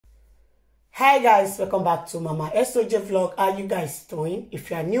Hi guys, welcome back to Mama SOJ vlog. How you guys doing? If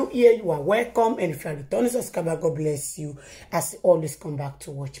you are new here, you are welcome, and if you are returning subscriber, God bless you as you always come back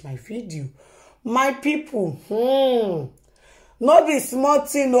to watch my video. My people, no be small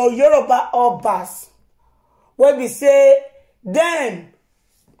thing, no. Yoruba Obas where we say then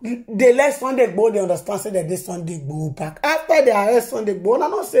they let Sunday Igboho, they understand say that this Sunday Igboho back. After they arrest Sunday Igboho, I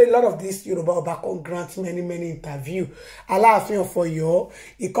don't say a lot of this Yoruba back on grant many interview. Allah for you.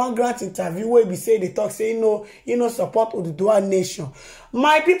 He can't grant interview where we say they talk say you know support of the dual nation.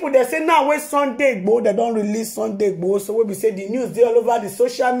 My people they say now when Sunday Igboho, they don't release Sunday Igboho. So where we say the news they all over the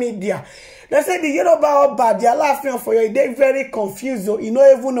social media. They say the Yoruba Oba, they are laughing for you. They very confused. You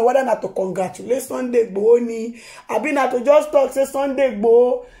don't even know whether not to congratulate Sunday Igboho ni. I been not to just talk say Sunday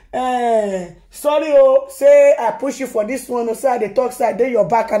Igboho. Sorry, say I push you for this one. Say they talk say they your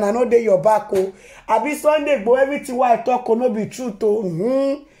back and I know they your back. I be Sunday Igboho. Everything what I talk will not be true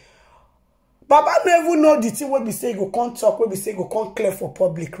to. Baba don't even know the thing where we say go can't talk, where we say go can't clear for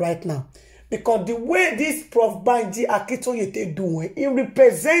public right now. Because the way this Prof Banji Akitoye they doing, he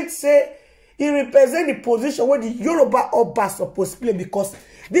represents the position where the Yoruba Oba supposed to play, because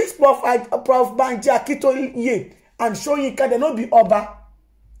this Prof Banji Akitoye and Shoyinka, they not be Oba,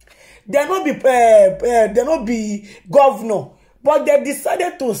 they not be governor, but they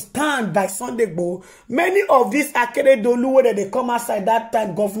decided to stand by Sunday Igboho. Many of these Akeredolu, whether they come outside that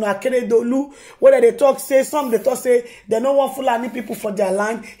time, Governor Akeredolu, whether they talk say, some they talk say, they don't want Fulani people for their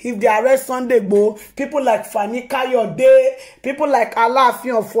land. If they arrest Sunday Igboho, people like Fani Kayode, people like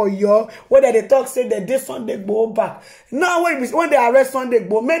Alaafin for you, whether they talk say they did Sunday Igboho back. Now when they arrest Sunday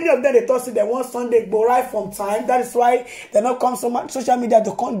Igboho, many of them they talk say they want Sunday Igboho right from time. That is why they not come so much social media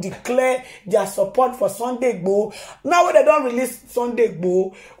to come declare their support for Sunday Igboho. Now when they don't release Sunday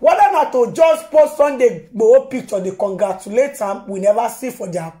Igboho, whether not to just post Sunday Igboho picture, they congratulate them, we never see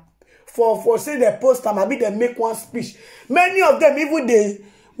for their for say they post them, maybe they make one speech. Many of them, even they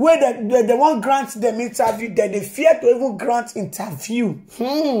won't grant them interview, they fear to even grant interview.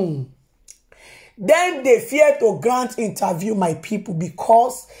 Then they fear to grant interview, my people,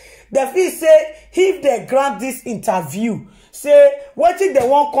 because they feel say if they grant this interview, say what if they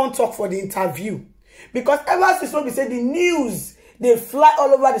won't come talk for the interview? Because ever since when we say the news, they fly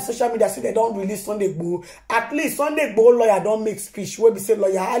all over the social media, say they don't release Sunday Igboho. At least Sunday Igboho lawyer don't make speech where we say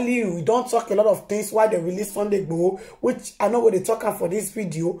lawyer Ali, we don't talk a lot of things while they release Sunday Igboho, which I know what they talking for this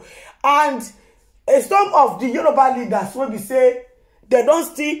video. And some of the Yoruba leaders where we say they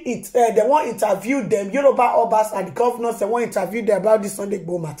don't see it, they won't interview them. Yoruba Obas and the governors, they won't interview them about this Sunday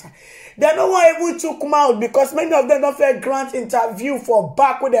Igboho matter. They don't want able to come out because many of them don't fair grant interview for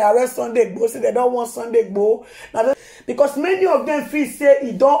back when they arrest Sunday Igboho. So they don't want Sunday Igboho. Now, because many of them feel say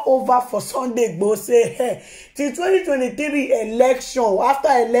it don't over for Sunday Igboho. Say, hey, till 2023 election, after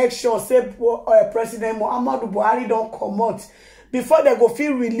election, say President Muhammadu Buhari don't come out before they go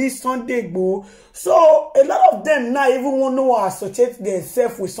feel release Sunday Igboho. So a lot of them now even want to associate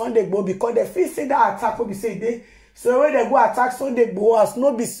themselves with Sunday Igboho because they feel say that attack will be say they. So when they go attack Sunday Igboho, as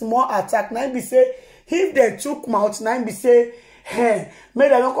no be small attack. Now be say if they took mouth, now be say, hey, may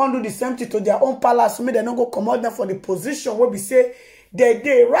they not come do the same thing to their own palace. May they not go come out them for the position where we say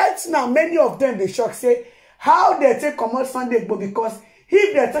they right now. Many of them they shock say how they take come out Sunday Igboho, because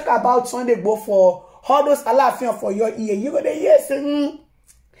if they talk about Sunday Igboho for all those Alaafin for your ear, you go there, yes,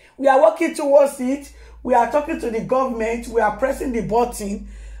 we are working towards it. We are talking to the government. We are pressing the button.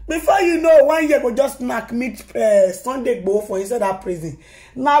 Before you know, 1 year go just knock meet Sunday Igboho for inside that prison.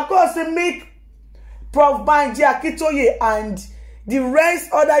 Now, of course, make Prof Banji Akitoye and the rest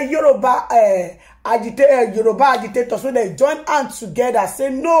other Yoruba agitators, so they join hands together,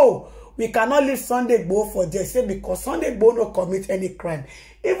 say no, we cannot leave Sunday Igboho for there, say because Sunday Igboho no commit any crime.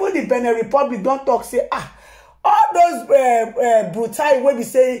 Even the Benin Republic don't talk, say all those brutal wey we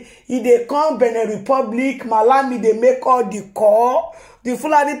say if they come Benin Republic, Malami, they make all the call. The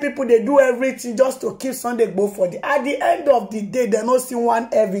Fulani people, they do everything just to keep Sunday Igboho for the. At the end of the day, they not see one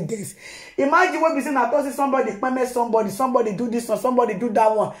evidence. Imagine when we say, I thought somebody permit somebody do this one, somebody do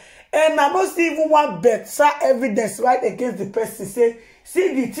that one, and I don't see even one better evidence right against the person. Say,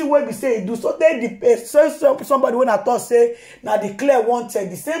 see the thing where we say do. So then somebody when I thought say now declare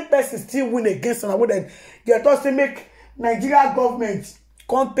wanted, the same person still win against them. They thought say make Nigeria government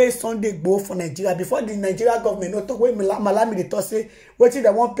come pay Sunday Igboho for Nigeria before the Nigeria government no talk wey Malami they thought say wetin they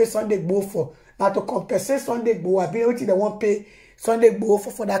want pay Sunday Igboho for now to compensate Sunday Igboho. I be wetin they want pay Sunday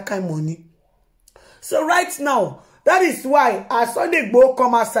Igboho for that kind of money. So right now, That is why as Sunday Igboho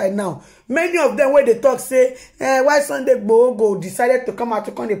come outside now, many of them where they talk say, why Sunday Igboho go decided to come out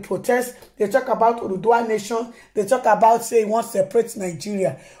to come to protest. They talk about Oduduwa nation. They talk about say he wants to separate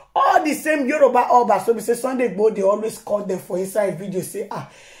Nigeria. All the same Yoruba Obas, so we say Sunday Igboho, they always call them for inside video say,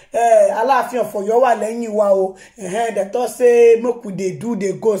 Alaafin for Yoruba lẹ́yìn wa o. They talk say make we dey do,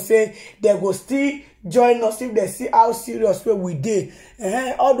 they go say they go still join us if they see how serious we dey.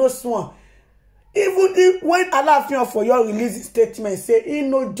 All those one. Even if when Alaafin for your release statement say he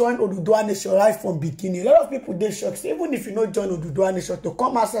no join Oduduwa nation right from beginning, a lot of people dey shocked. Even if you no join Oduduwa nation to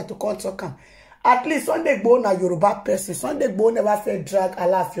come outside to come talk am, at least Sunday Igboho na Yoruba person. Sunday Igboho never felt drag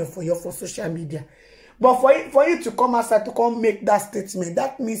Alaafin for your for social media. But for you to come outside to come make that statement,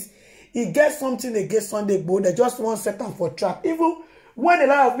 that means he gets something against Sunday Igboho. They just want set them for trap. Even when a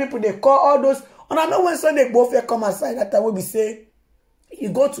lot of people they call all those, and I know when Sunday Igboho come outside, that time will be say, you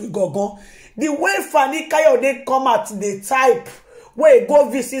go to Igboho. The way Fani Kayode come out, the type where go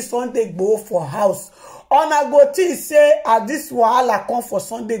visit Sunday Igboho for house. On I go think say as this wahala come for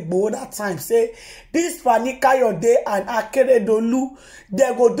Sunday Igboho that time, say this Fani Kayode and Akeredolu,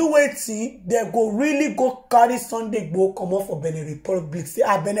 they go do wetin, they go really go carry Sunday Igboho come off for Benin Republic. Say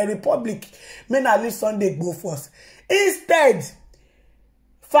Benin Republic, may not leave Sunday Igboho first. Instead,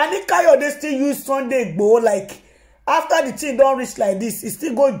 Fani Kayode still use Sunday Igboho like after the thing don't reach like this, he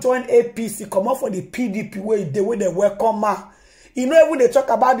still go join APC, come up for the PDP way they welcome her. You know, when they talk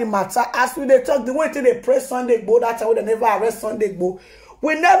about the matter, as we they talk, the way they praise Sunday Igboho, that's how they never arrest Sunday Igboho.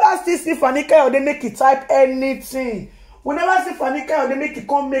 We never see Fani Kayode make it type anything. We never see Fani Kayode make it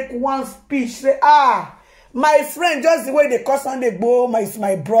come make one speech. Say, my friend, just the way they call Sunday Igboho is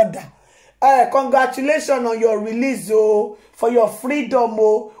my brother. Congratulations on your release, oh, for your freedom,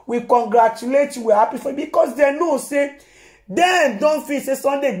 oh. We congratulate you. We're happy for you because they know, say, then don't feel say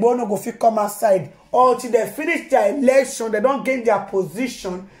Sunday Igboho no go fit come outside until they finish their election. They don't gain their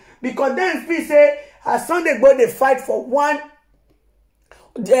position because then feel say as Sunday Igboho they fight for one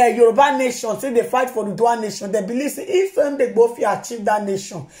Yoruba nation, say they fight for the Oduduwa nation. They believe say if Sunday Igboho fit achieve that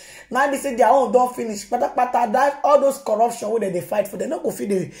nation, now they say their own don't finish. That all those corruption where they fight for, they're not go fit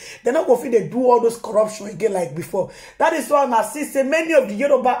they do all those corruption again like before. That is why I see say many of the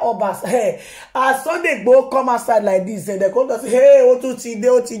Yoruba Obas, hey, as Sunday Igboho come outside like this, and they come to say, hey,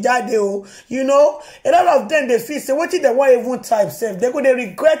 you know, a lot of them they feel say what if they want even type self, they go they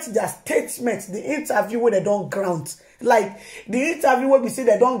regret their statements, the interview where they don't grant. Like the interview where we say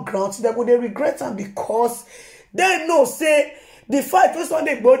they don't grant, they go they regret them because they know say the fight wey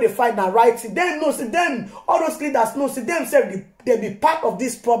Sunday Igboho they fight na right. They know see them, all those leaders know see themselves they be part of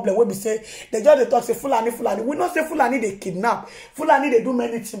this problem where we say they just they talk say Fulani. We not say Fulani they kidnap, Fulani they do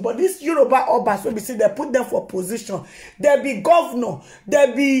many things, but this Yoruba Obas where we say they put them for position, they be governor,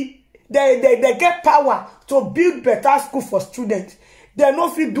 they get power to build better school for students. They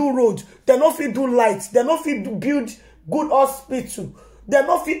no fit do roads, they no fit do lights, they no fit build good hospital, they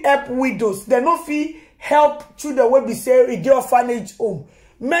no fit help widows, they no fit help children wey be say e dey orphanage home.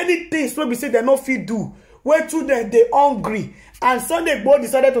 Many things wey be say they no fit do, where children they hungry. And Sunday Igboho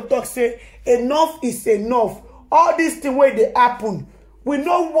decided to talk say enough is enough. All these things where they happen, we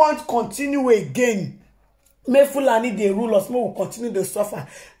no want continue again. May Fulani they rule us, may we continue to suffer.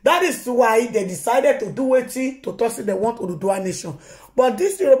 That is why they decided to do wetin to talk say they want Oduduwa nation. But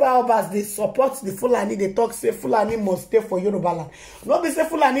this Yoruba Obas, they support the Fulani. They talk say Fulani must stay for Yoruba land. Not be say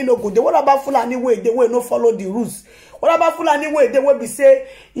Fulani no go. What about Fulani way? They will no follow the rules. What about Fulani way? They will be say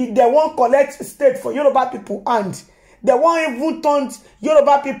if they won't collect state for Yoruba people and they won't even turn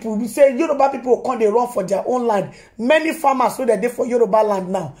Yoruba people. We say Yoruba people come they run for their own land. Many farmers so that they for Yoruba land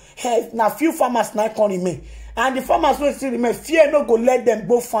now. Hey, now few farmers now can remain. And the farmers will still remain. Fear no go let them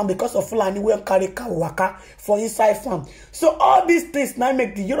go farm because of Fulani will carry kawaka for inside farm. So all these things now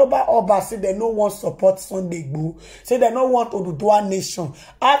make the Yoruba Obas say they no want support Sunday Igboho. Say they no want Oduduwa nation.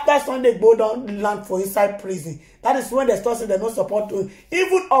 After Sunday Igboho don't land for inside prison. That is when they start saying they no support to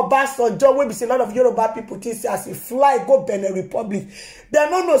even Obas or Joe will be say a lot of Yoruba people think say as a fly go Benin Republic. They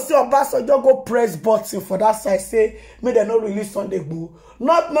no know say Obas or Joe go press button for that side say may they no release Sunday Igboho.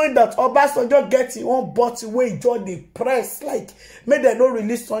 Not knowing that Obas or Joe get his own button where Joe the press like may they no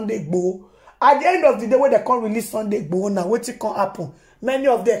release Sunday Igboho. At the end of the day when they can't release Sunday Igboho now what it can happen? Many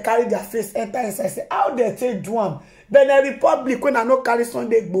of them carry their face enter inside say how they take do am. Benin Republic when I no carry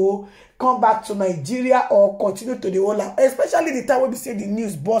Sunday Igboho come back to Nigeria or continue to the whole land. Especially the time when we say the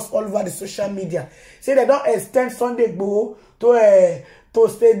news burst all over the social media. Say they don't extend Sunday Igboho to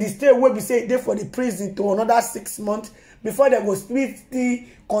stay the stay where we say they for the prison to another 6 months before they go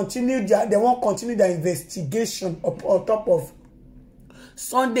continue they won't continue their investigation on top of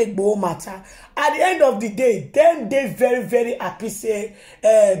Sunday Igboho matter. At the end of the day, them they very, very happy say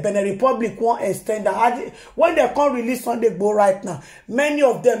Benin Republic won't extend that. When they can't release Sunday Igboho right now, many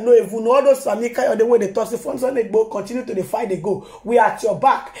of them know even all those Samika or the way they talk, say from Sunday Igboho continue to the fight they go. We at your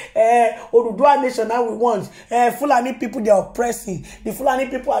back. Oduduwa nation now we want. Fulani people they are oppressing. The Fulani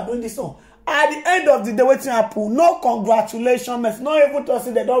people are doing this on. At the end of the day, waiting happen. No congratulations. Not even to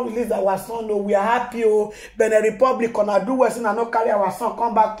say they don't release our son. No, we are happy. Oh, Benin Republic gonna do what's and not carry our son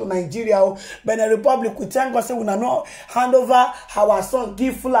come back to Nigeria. Oh, Benin Republic, we thank God say we not hand over our son.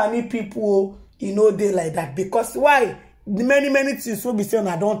 Give Fulani people, they like that because why? Many things will be saying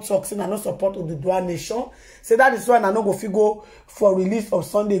I don't talk, saying I don't support of the Oduduwa nation. So that is why I don't go figure for release of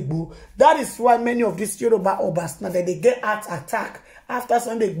Sunday Igboho. That is why many of these Yoruba Obas now that they get attack after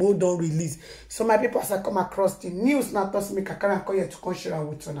Sunday Igboho don't release. So my people, as I come across the news now, toss me kakara and call you to come share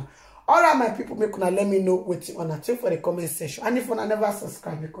with you. All right, my people, make una let me know what you wanna take for the comment section. And if you never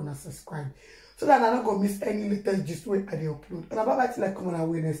subscribe, make una subscribe. So that I don't go miss any latest gist way I upload. And bye bye till I come on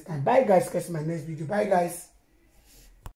away next time. Bye guys, catch my next video. Bye guys.